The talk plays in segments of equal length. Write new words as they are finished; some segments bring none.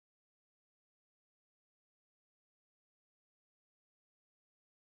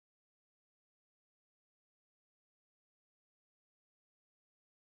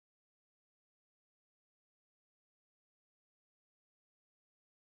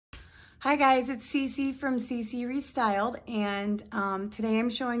Hi guys, it's Cece from Cece Restyled, and today I'm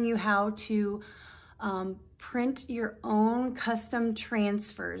showing you how to print your own custom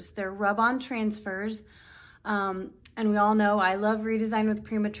transfers. They're rub-on transfers, and we all know I love Redesign with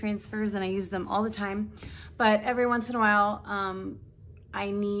Prima transfers and I use them all the time, but every once in a while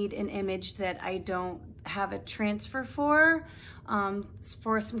I need an image that I don't have a transfer for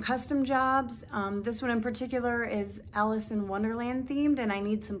some custom jobs. This one in particular is Alice in Wonderland themed, and I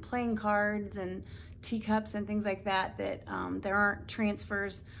need some playing cards and teacups and things like that there aren't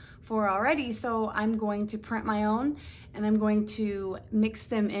transfers for already. So I'm going to print my own, and I'm going to mix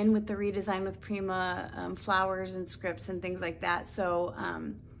them in with the Redesign with Prima flowers and scripts and things like that. So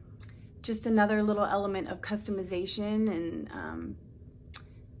just another little element of customization and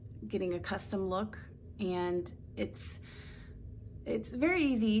getting a custom look. And it's very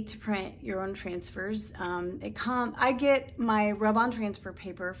easy to print your own transfers. I get my rub-on transfer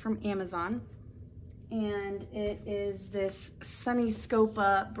paper from Amazon, and it is this Sunny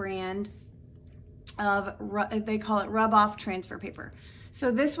Scopa brand of, they call it rub-off transfer paper.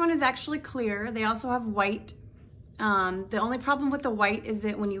 So this one is actually clear. They also have white. The only problem with the white is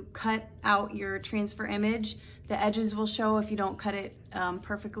that when you cut out your transfer image, the edges will show if you don't cut it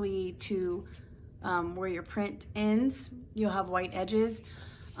perfectly to where your print ends. You'll have white edges.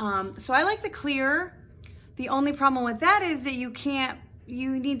 So I like the clear. The only problem with that is that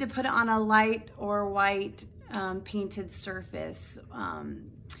you need to put it on a light or white painted surface.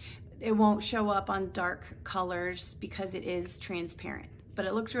 It won't show up on dark colors because it is transparent, but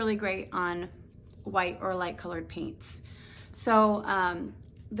it looks really great on white or light colored paints. So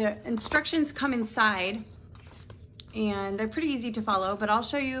the instructions come inside, and they're pretty easy to follow, but I'll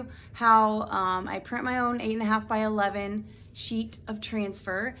show you how I print my own 8.5 by 11 sheet of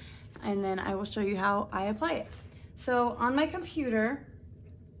transfer, and then I will show you how I apply it. So on my computer,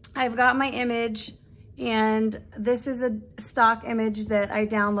 I've got my image, and this is a stock image that I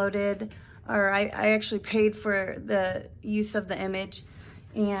downloaded, or I actually paid for the use of the image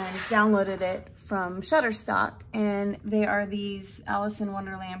and downloaded it from Shutterstock, and they are these Alice in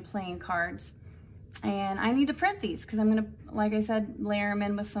Wonderland playing cards. And I need to print these because I'm gonna, like I said, layer them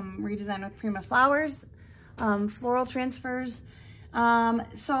in with some Redesign with Prima flowers, floral transfers. So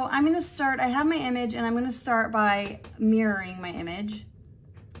I'm gonna start, I have my image, and I'm gonna start by mirroring my image.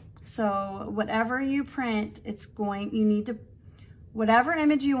 So whatever you print, whatever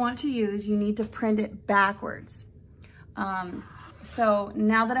image you want to use, you need to print it backwards. So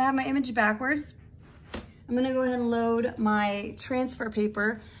now that I have my image backwards, I'm gonna go ahead and load my transfer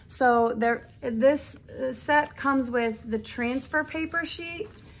paper. So this set comes with the transfer paper sheet,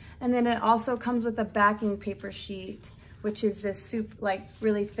 and then it also comes with a backing paper sheet, which is this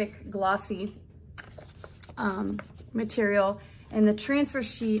really thick, glossy material. And the transfer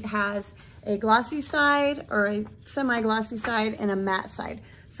sheet has a glossy side or a semi-glossy side and a matte side.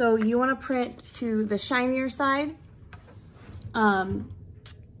 So you wanna print to the shinier side.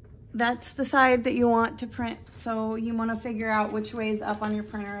 That's the side that you want to print. So you want to figure out which way is up on your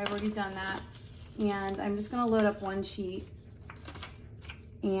printer. I've already done that. And I'm just going to load up one sheet.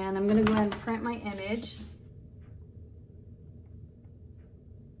 And I'm going to go ahead and print my image.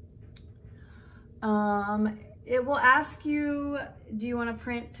 It will ask you, do you want to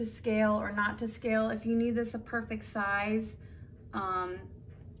print to scale or not to scale? If you need this a perfect size,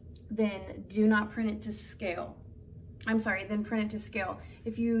 then do not print it to scale. Then print it to scale.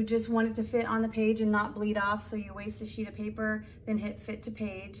 If you just want it to fit on the page and not bleed off, so you waste a sheet of paper, then hit fit to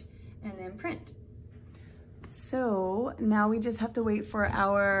page and then print. So now we just have to wait for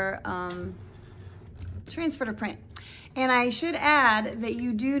our transfer to print. And I should add that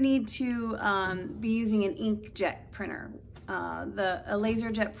you do need to be using an inkjet printer. A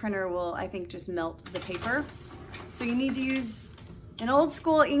laser jet printer will, I think, just melt the paper. So you need to use an old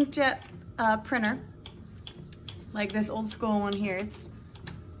school inkjet printer. Like this old school one here. It's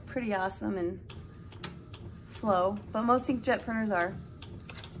pretty awesome and slow, but most inkjet printers are.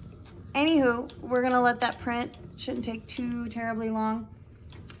 Anywho, we're gonna let that print. Shouldn't take too terribly long.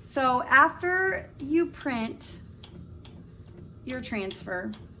 So after you print your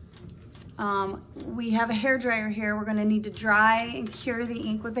transfer, we have a hairdryer here. We're gonna need to dry and cure the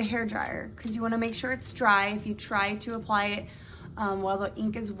ink with a hairdryer because you wanna make sure it's dry. If you try to apply it while the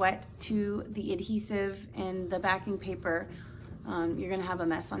ink is wet to the adhesive and the backing paper, you're gonna have a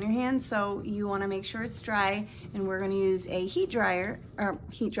mess on your hands. So you wanna make sure it's dry, and we're gonna use a hair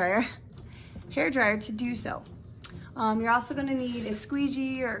dryer to do so. You're also gonna need a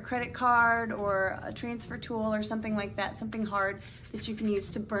squeegee or a credit card or a transfer tool or something like that, something hard that you can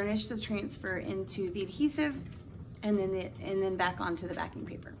use to burnish the transfer into the adhesive and then back onto the backing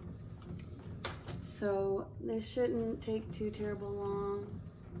paper. so this shouldn't take too terrible long.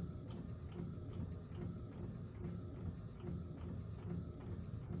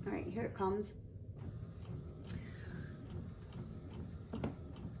 All right, here it comes.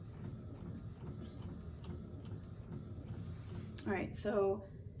 All right, so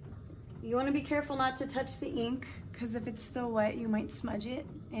you want to be careful not to touch the ink, because if it's still wet, you might smudge it.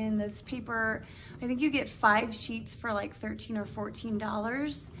 And this paper, I think you get 5 sheets for like $13 or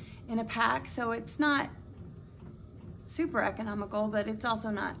 $14 in a pack, so it's not super economical, but it's also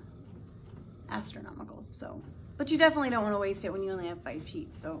not astronomical. So, but you definitely don't want to waste it when you only have 5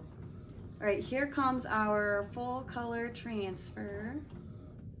 sheets. So, all right, here comes our full color transfer.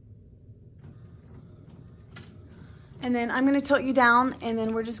 And then I'm going to tilt you down, and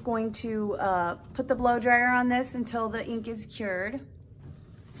then we're just going to put the blow dryer on this until the ink is cured.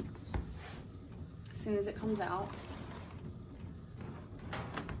 As soon as it comes out.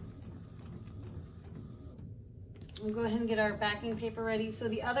 We'll go ahead and get our backing paper ready. So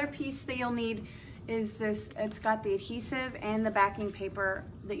the other piece that you'll need is this. It's got the adhesive and the backing paper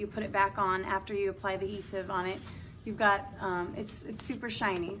that you put it back on after you apply the adhesive on it. You've got, it's super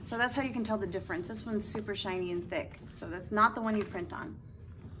shiny. So that's how you can tell the difference. This one's super shiny and thick. So that's not the one you print on.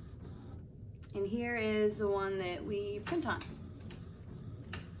 And here is the one that we print on.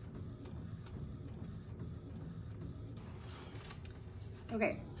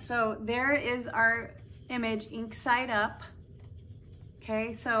 Okay, so there is our image ink side up.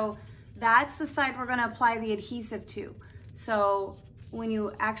 Okay, so that's the side we're gonna apply the adhesive to. So when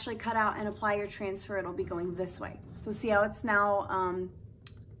you actually cut out and apply your transfer, it'll be going this way. So see how it's now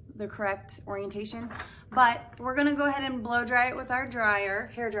the correct orientation? But we're gonna go ahead and blow dry it with our dryer,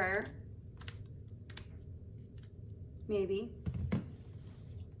 hair dryer. Maybe.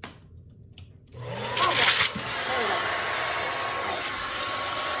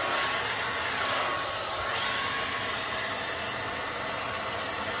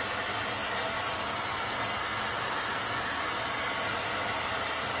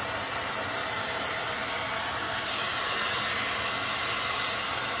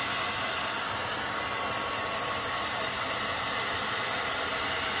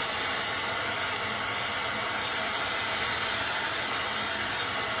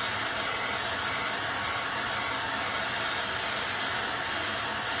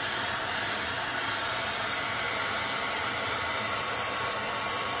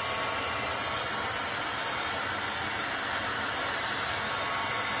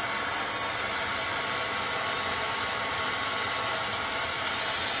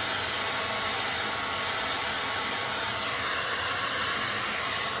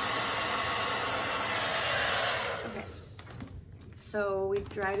 So we've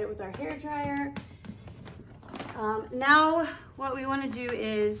dried it with our hair dryer. Now what we want to do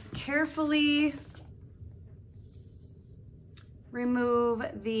is carefully remove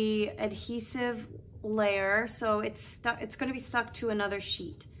the adhesive layer. So it's going to be stuck to another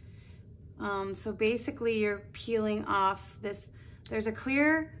sheet. So basically you're peeling off this, there's a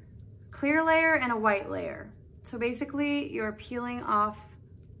clear layer and a white layer. So basically you're peeling off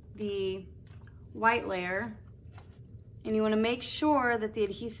the white layer, and you want to make sure that the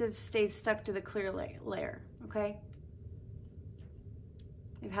adhesive stays stuck to the clear layer, okay?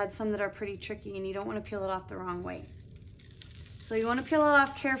 I've had some that are pretty tricky, and you don't want to peel it off the wrong way. So you want to peel it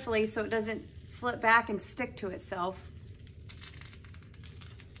off carefully so it doesn't flip back and stick to itself.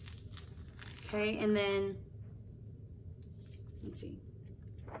 Okay, and then, let's see.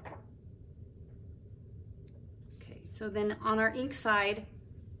 Okay, so then on our ink side,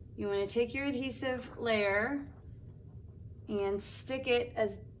 you want to take your adhesive layer and stick it as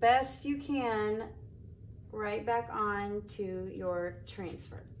best you can right back on to your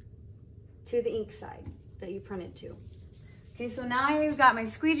transfer, to the ink side that you printed to. Okay, so now I've got my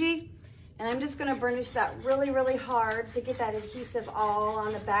squeegee, and I'm just gonna burnish that really, really hard to get that adhesive all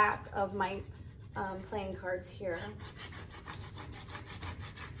on the back of my playing cards here.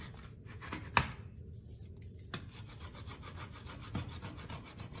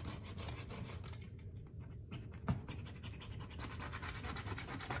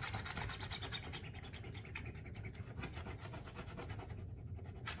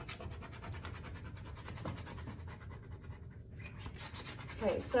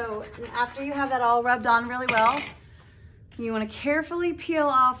 Okay, so after you have that all rubbed on really well, you want to carefully peel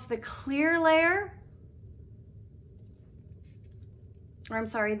off the clear layer, or I'm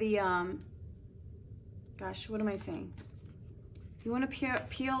sorry, the, gosh, what am I saying? You want to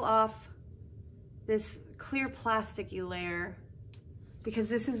peel off this clear plasticky layer, because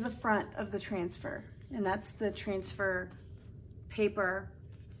this is the front of the transfer, and that's the transfer paper.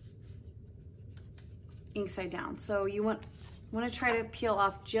 ink side down. So you want to try to peel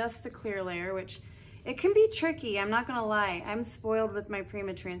off just the clear layer, which it can be tricky, I'm not gonna lie. I'm spoiled with my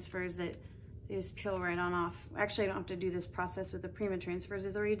Prima transfers that they just peel right on off. Actually, I don't have to do this process with the Prima transfers,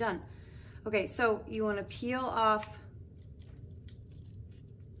 it's already done. Okay, so you wanna peel off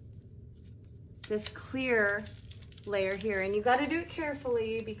this clear layer here, and you gotta do it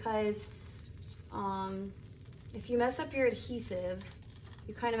carefully because if you mess up your adhesive,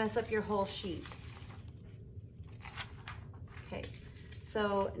 you kind of mess up your whole sheet. Okay,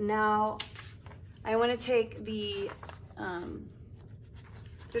 so now I want to take the,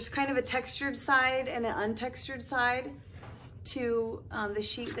 there's kind of a textured side and an untextured side to the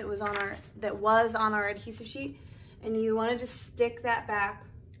sheet that was on our adhesive sheet, and you want to just stick that back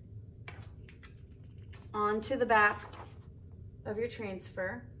onto the back of your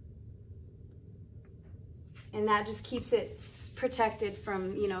transfer, and that just keeps it protected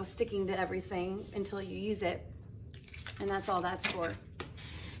from, you know, sticking to everything until you use it, and that's all that's for.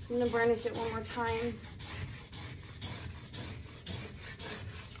 I'm gonna burnish it one more time.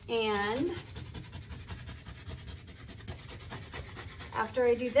 And after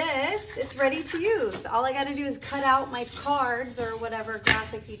I do this, it's ready to use. All I gotta do is cut out my cards or whatever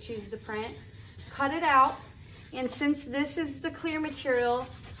graphic you choose to print, cut it out. And since this is the clear material,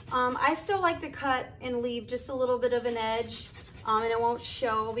 I still like to cut and leave just a little bit of an edge, and it won't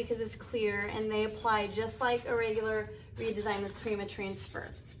show because it's clear, and they apply just like a regular redesign with Prima transfer.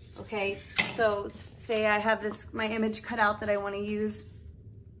 Okay, so say I have my image cut out that I want to use.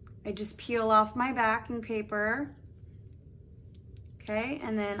 I just peel off my backing paper, okay,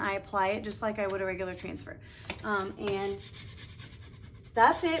 and then I apply it just like I would a regular transfer. And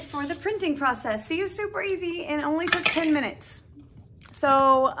that's it for the printing process. See, it's super easy and it only took 10 minutes.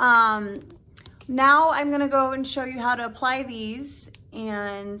 So now I'm gonna go and show you how to apply these,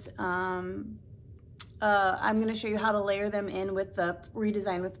 and I'm gonna show you how to layer them in with the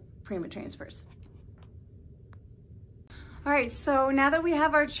redesign with Prima transfers. All right, so now that we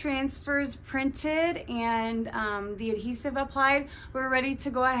have our transfers printed and the adhesive applied, we're ready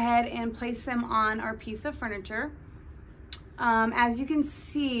to go ahead and place them on our piece of furniture. As you can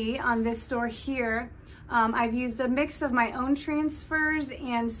see on this door here, I've used a mix of my own transfers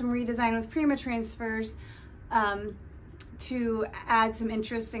and some redesign with Prima transfers to add some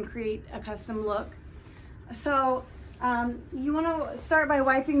interest and create a custom look. So you want to start by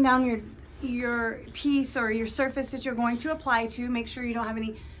wiping down your piece or your surface that you're going to apply to. Make sure you don't have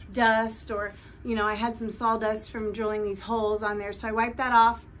any dust, or, you know, I had some sawdust from drilling these holes on there, so I wiped that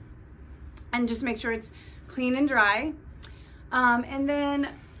off and just make sure it's clean and dry. And then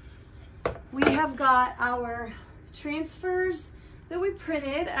we have got our transfers that we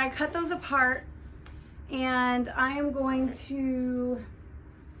printed. I cut those apart, and I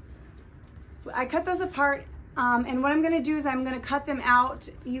cut those apart, and what I'm going to do is I'm going to cut them out.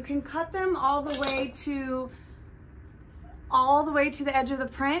 You can cut them all the way to the edge of the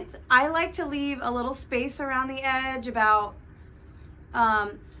print. I like to leave a little space around the edge, about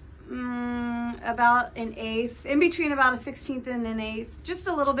an eighth, in between about a 16th and an eighth, just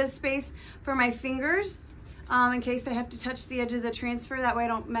a little bit of space for my fingers, in case I have to touch the edge of the transfer. That way I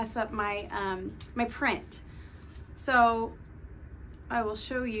don't mess up my my print. So I will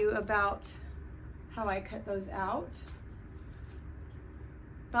show you about how I cut those out.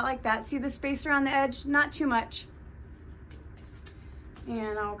 About like that. See the space around the edge? Not too much.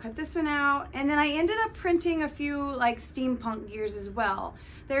 And I'll cut this one out. And then I ended up printing a few like steampunk gears as well.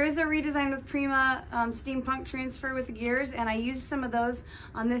 There is a redesign with Prima steampunk transfer with the gears, and I used some of those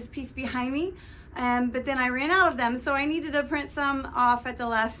on this piece behind me. But then I ran out of them, so I needed to print some off at the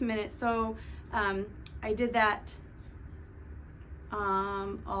last minute. So I did that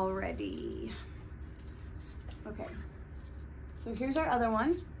already. Okay, so here's our other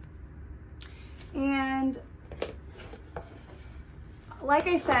one. And like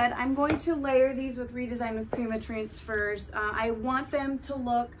I said, I'm going to layer these with redesign with Prima transfers. I want them to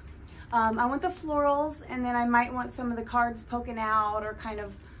look, I want the florals, and then I might want some of the cards poking out or kind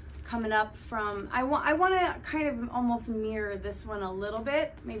of coming up from, I want to kind of almost mirror this one a little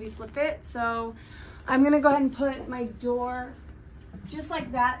bit, maybe flip it. So I'm gonna go ahead and put my door just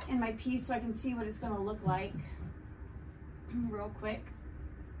like that in my piece so I can see what it's gonna look like real quick.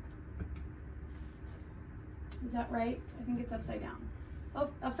 Is that right? I think it's upside down. Oh,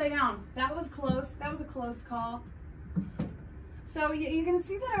 upside down. That was close. That was a close call. So you can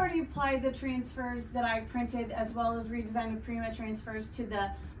see that I already applied the transfers that I printed, as well as redesigned with Prima transfers, to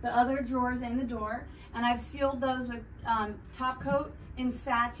the other drawers in the door. And I've sealed those with top coat in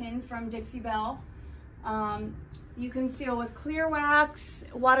satin from Dixie Belle. You can seal with clear wax,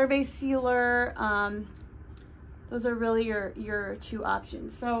 water-based sealer, Those are really your two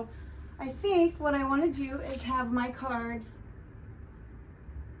options. So I think what I want to do is have my cards.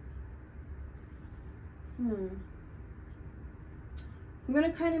 I'm going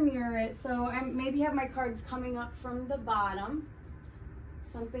to kind of mirror it. So I maybe have my cards coming up from the bottom.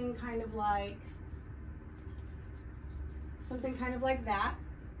 Something kind of like that.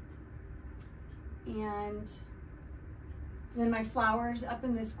 And then my flowers up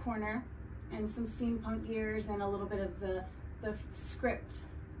in this corner, and some steampunk gears and a little bit of the script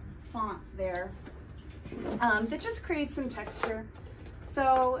font there. That just creates some texture.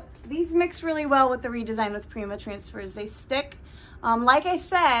 So these mix really well with the Redesign with Prima transfers. They stick. Like I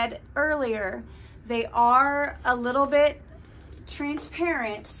said earlier, they are a little bit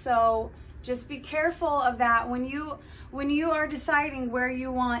transparent, so just be careful of that when you are deciding where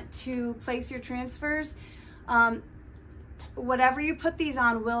you want to place your transfers. Whatever you put these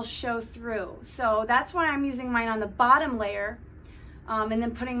on will show through. So that's why I'm using mine on the bottom layer, and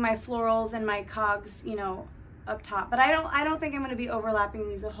then putting my florals and my cogs, you know, up top. But I don't think I'm going to be overlapping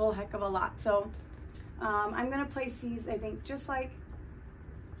these a whole heck of a lot. So I'm going to place these, I think, just like,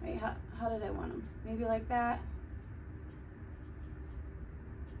 wait, how did I want them? Maybe like that.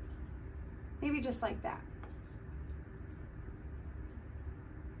 Maybe just like that.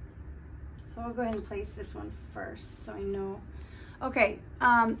 So I'll go ahead and place this one first so I know. Okay,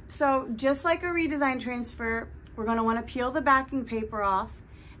 so just like a redesign transfer, we're going to want to peel the backing paper off,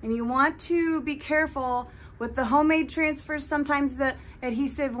 and you want to be careful with the homemade transfers. Sometimes the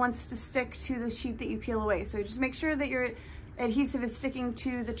adhesive wants to stick to the sheet that you peel away, so just make sure that your adhesive is sticking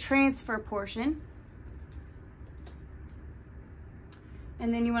to the transfer portion.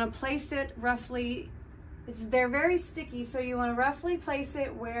 And then you want to place it roughly, they're very sticky, so you want to roughly place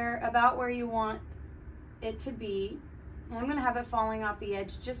it about where you want it to be. And I'm going to have it falling off the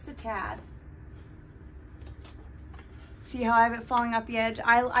edge just a tad. See how I have it falling off the edge?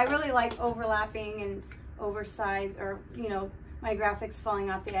 I really like overlapping and oversized, or, you know, my graphics falling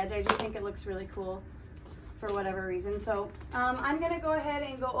off the edge. I just think it looks really cool for whatever reason. So I'm going to go ahead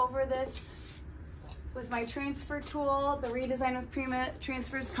and go over this with my transfer tool. The Redesign with Prima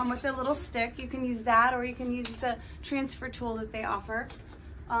transfers come with a little stick. You can use that, or you can use the transfer tool that they offer.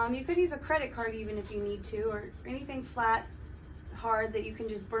 You could use a credit card even if you need to, or anything flat, hard that you can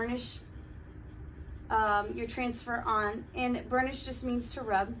just burnish your transfer on. And burnish just means to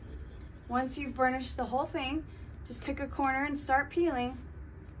rub. Once you've burnished the whole thing, just pick a corner and start peeling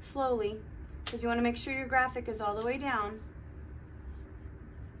slowly, because you want to make sure your graphic is all the way down.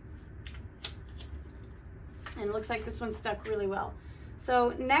 And it looks like this one stuck really well.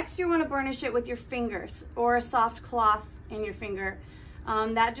 So next you want to burnish it with your fingers, or a soft cloth in your finger.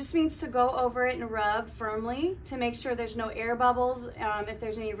 That just means to go over it and rub firmly to make sure there's no air bubbles. If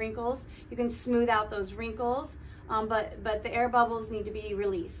there's any wrinkles, you can smooth out those wrinkles, but the air bubbles need to be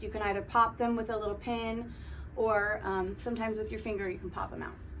released. You can either pop them with a little pin, or sometimes with your finger you can pop them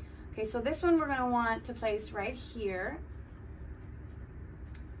out. Okay, so this one we're going to want to place right here.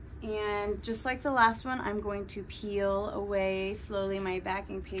 And just like the last one, I'm going to peel away slowly my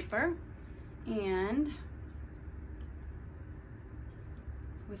backing paper, and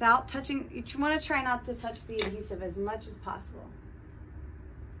without touching, you want to try not to touch the adhesive as much as possible.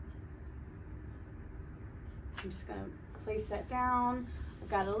 I'm just going to place that down. I've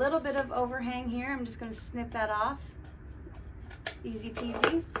got a little bit of overhang here. I'm just going to snip that off. Easy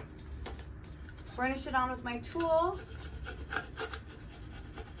peasy. Burnish it on with my tool.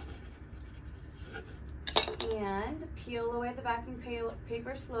 And peel away the backing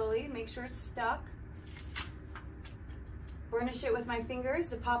paper slowly. Make sure it's stuck. Burnish it with my fingers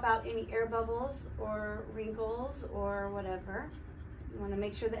to pop out any air bubbles or wrinkles or whatever. You want to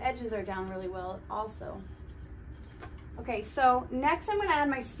make sure the edges are down really well also. Okay, so next I'm going to add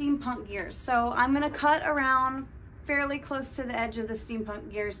my steampunk gears. So I'm going to cut around fairly close to the edge of the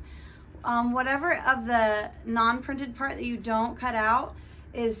steampunk gears. Whatever of the non-printed part that you don't cut out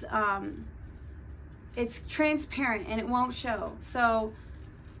is it's transparent and it won't show. So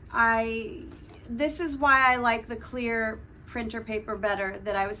this is why I like the clear printer paper better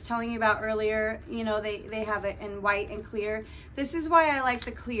that I was telling you about earlier. You know, they have it in white and clear. This is why I like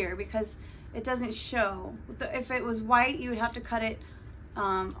the clear, because it doesn't show. If it was white, you would have to cut it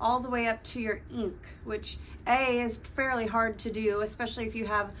all the way up to your ink, which is fairly hard to do, especially if you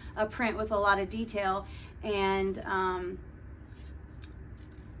have a print with a lot of detail. And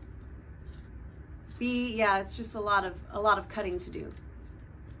yeah, it's just a lot of cutting to do.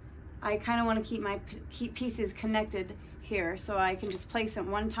 I kind of want to keep pieces connected here, so I can just place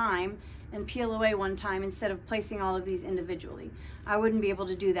them one time and peel away one time instead of placing all of these individually. I wouldn't be able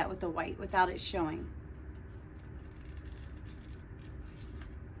to do that with the white without it showing.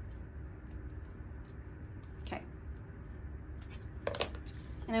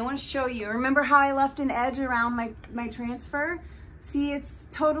 And I want to show you. Remember how I left an edge around my transfer? See, it's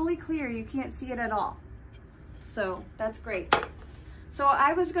totally clear. You can't see it at all. So that's great. So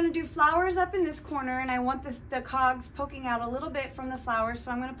I was going to do flowers up in this corner, and I want the cogs poking out a little bit from the flowers,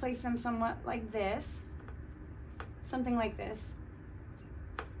 so I'm going to place them somewhat like this. Something like this.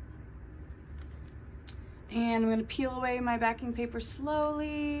 And I'm going to peel away my backing paper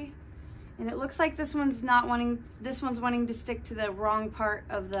slowly. And it looks like this one's wanting to stick to the wrong part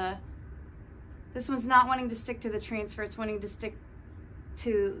of this one's not wanting to stick to the transfer, it's wanting to stick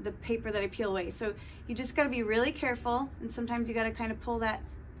to the paper that I peel away. So you just got to be really careful, and sometimes you got to kind of pull that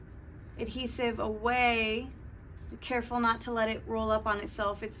adhesive away. Be careful not to let it roll up on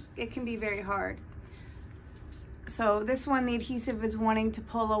itself. It can be very hard. So this one, the adhesive is wanting to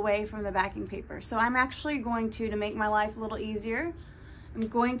pull away from the backing paper. So I'm actually going to make my life a little easier, I'm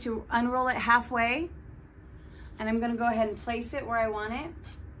going to unroll it halfway, and I'm going to go ahead and place it where I want it,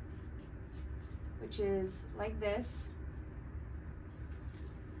 which is like this.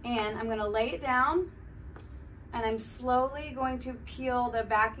 And I'm going to lay it down, and I'm slowly going to peel the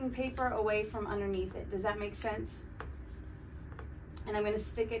backing paper away from underneath it. Does that make sense? And I'm going to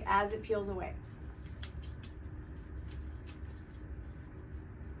stick it as it peels away.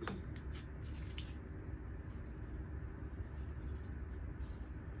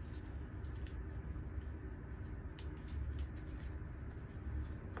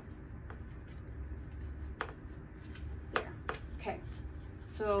 Okay,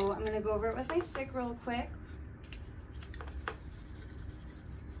 so I'm going to go over it with my stick real quick.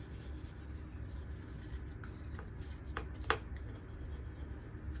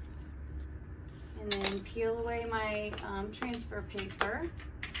 And then peel away my transfer paper.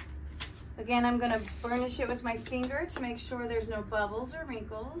 Again, I'm going to burnish it with my finger to make sure there's no bubbles or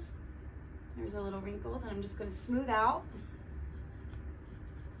wrinkles. There's a little wrinkle that I'm just going to smooth out.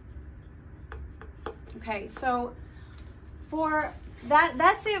 Okay, so for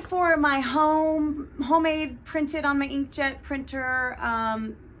that's it for my homemade printed on my inkjet printer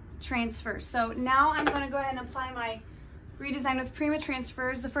transfer. So now I'm going to go ahead and apply my Redesign with Prima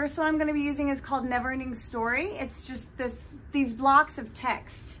transfers. The first one I'm going to be using is called Never Ending Story. It's just these blocks of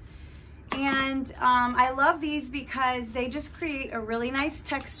text. And I love these because they just create a really nice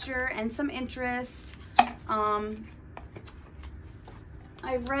texture and some interest.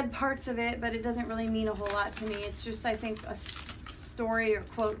 I've read parts of it, but it doesn't really mean a whole lot to me. It's just, I think, a story or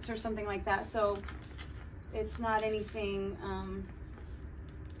quotes or something like that. So it's not anything,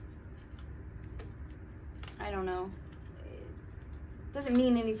 I don't know. It doesn't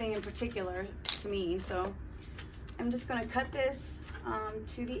mean anything in particular to me. So I'm just going to cut this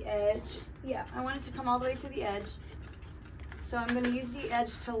to the edge. Yeah, I want it to come all the way to the edge. So I'm going to use the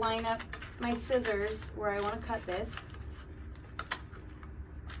edge to line up my scissors where I want to cut this.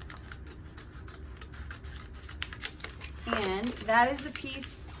 And that is a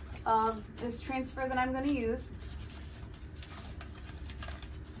piece of this transfer that I'm going to use.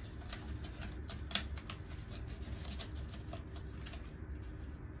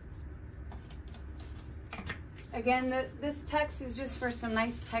 Again, this text is just for some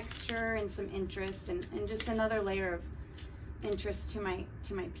nice texture and some interest and just another layer of interest to my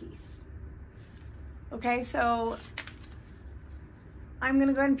piece. Okay, so I'm going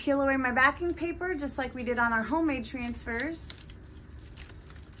to go ahead and peel away my backing paper just like we did on our homemade transfers.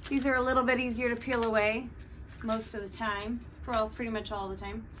 These are a little bit easier to peel away most of the time, pretty much all the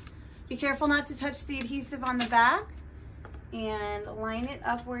time. Be careful not to touch the adhesive on the back, and line it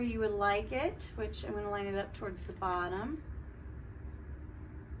up where you would like it, which I'm going to line it up towards the bottom.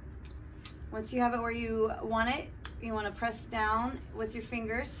 Once you have it where you want it, you want to press down with your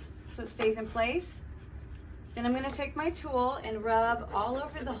fingers so it stays in place. Then I'm going to take my tool and rub all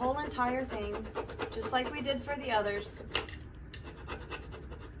over the whole entire thing, just like we did for the others.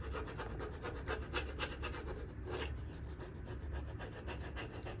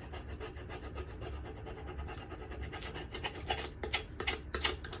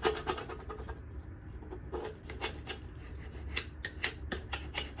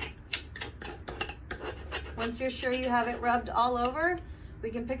 Once you're sure you have it rubbed all over, we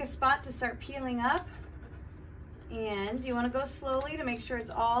can pick a spot to start peeling up. And you want to go slowly to make sure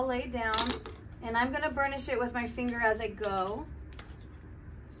it's all laid down. And I'm going to burnish it with my finger as I go.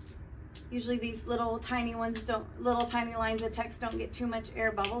 Usually these little tiny ones little tiny lines of text don't get too much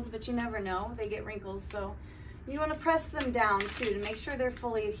air bubbles, but you never know, they get wrinkles. So you want to press them down too to make sure they're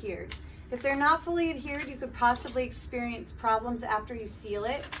fully adhered. If they're not fully adhered, you could possibly experience problems after you seal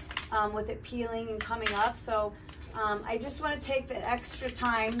it with it peeling and coming up. So I just want to take the extra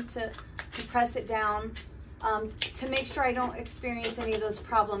time to press it down to make sure I don't experience any of those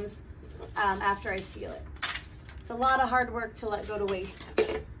problems after I seal it. It's a lot of hard work to let go to waste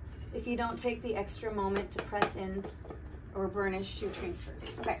if you don't take the extra moment to press in or burnish your transfer.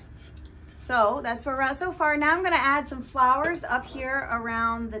 Okay, so that's where we're at so far. Now I'm gonna add some flowers up here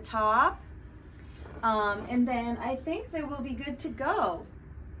around the top. And then I think they will be good to go.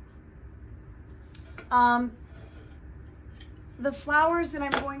 The flowers that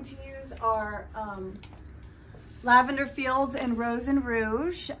I'm going to use are Lavender Fields and Rose and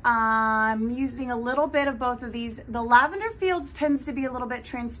Rouge. I'm using a little bit of both of these. The Lavender Fields tends to be a little bit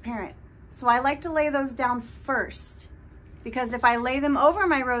transparent, so I like to lay those down first, because if I lay them over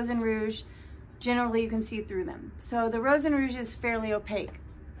my Rose and Rouge, generally you can see through them. So the Rose and Rouge is fairly opaque.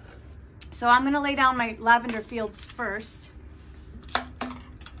 So I'm gonna lay down my Lavender Fields first.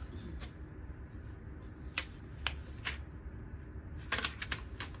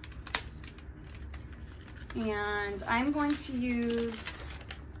 And I'm going to use,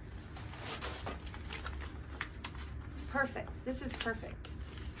 perfect, this is perfect.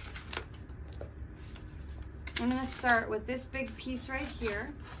 I'm gonna start with this big piece right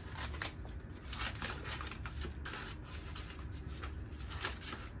here.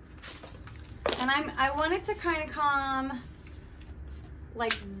 And I want it to kind of come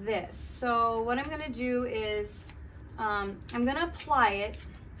like this. So what I'm gonna do is, I'm gonna apply it.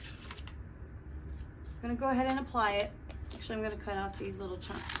 I'm gonna go ahead and apply it. Actually, I'm gonna cut off these little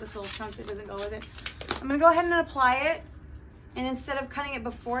chunks, this little chunk that doesn't go with it. I'm gonna go ahead and apply it. And instead of cutting it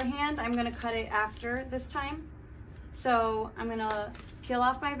beforehand, I'm gonna cut it after this time. So I'm gonna peel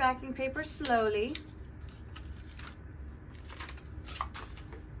off my backing paper slowly.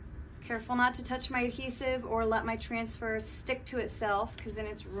 Careful not to touch my adhesive or let my transfer stick to itself, because then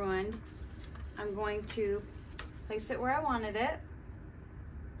it's ruined. I'm going to place it where I wanted it,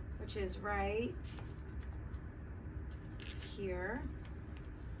 which is right here.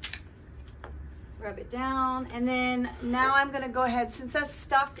 Rub it down, and then now I'm gonna go ahead, since that's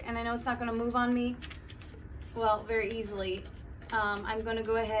stuck and I know it's not gonna move on me, well, very easily, I'm gonna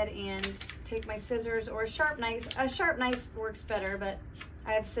go ahead and take my scissors or a sharp knife. A sharp knife works better, but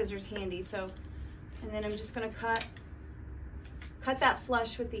I have scissors handy, so, and then I'm just gonna cut that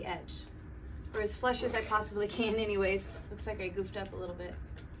flush with the edge, or as flush as I possibly can anyways. Looks like I goofed up a little bit.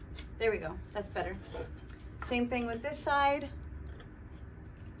 There we go, that's better. Same thing with this side.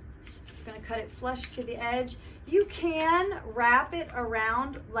 Just gonna cut it flush to the edge. You can wrap it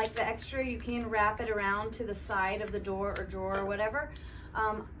around, like the extra, you can wrap it around to the side of the door or drawer or whatever.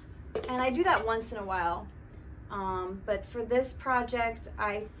 And I do that once in a while. But for this project,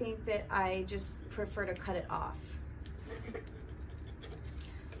 I think that I just prefer to cut it off.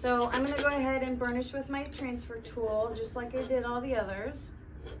 So I'm gonna go ahead and burnish with my transfer tool, just like I did all the others.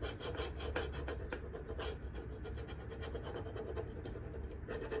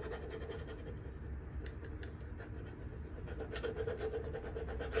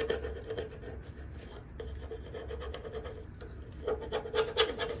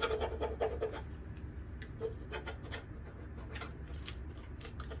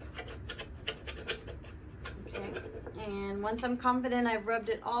 And once I'm confident I've rubbed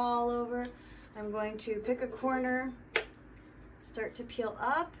it all over, I'm going to pick a corner, start to peel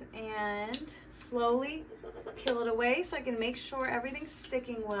up, and slowly peel it away so I can make sure everything's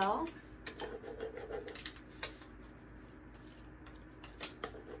sticking well.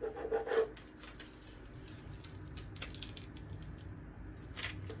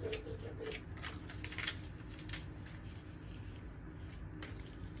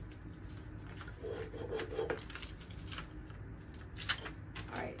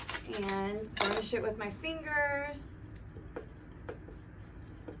 And burnish it with my fingers.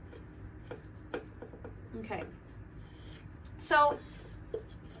 Okay, so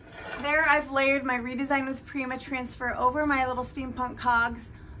there I've layered my Redesign with Prima transfer over my little steampunk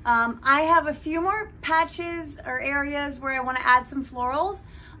cogs. I have a few more patches or areas where I want to add some florals,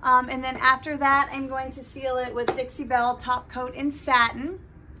 and then after that I'm going to seal it with Dixie Belle top coat in satin.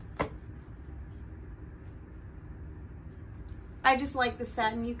 I just like the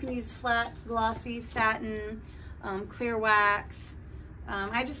satin. You can use flat, glossy satin, clear wax.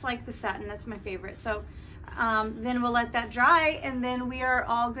 I just like the satin, that's my favorite. So then we'll let that dry, and then we are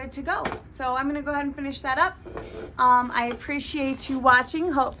all good to go. So I'm gonna go ahead and finish that up. I appreciate you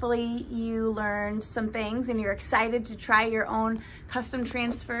watching. Hopefully you learned some things and you're excited to try your own custom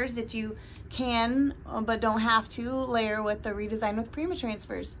transfers that you can, but don't have to, layer with the Redesign with Prima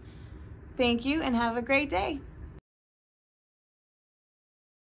transfers. Thank you and have a great day.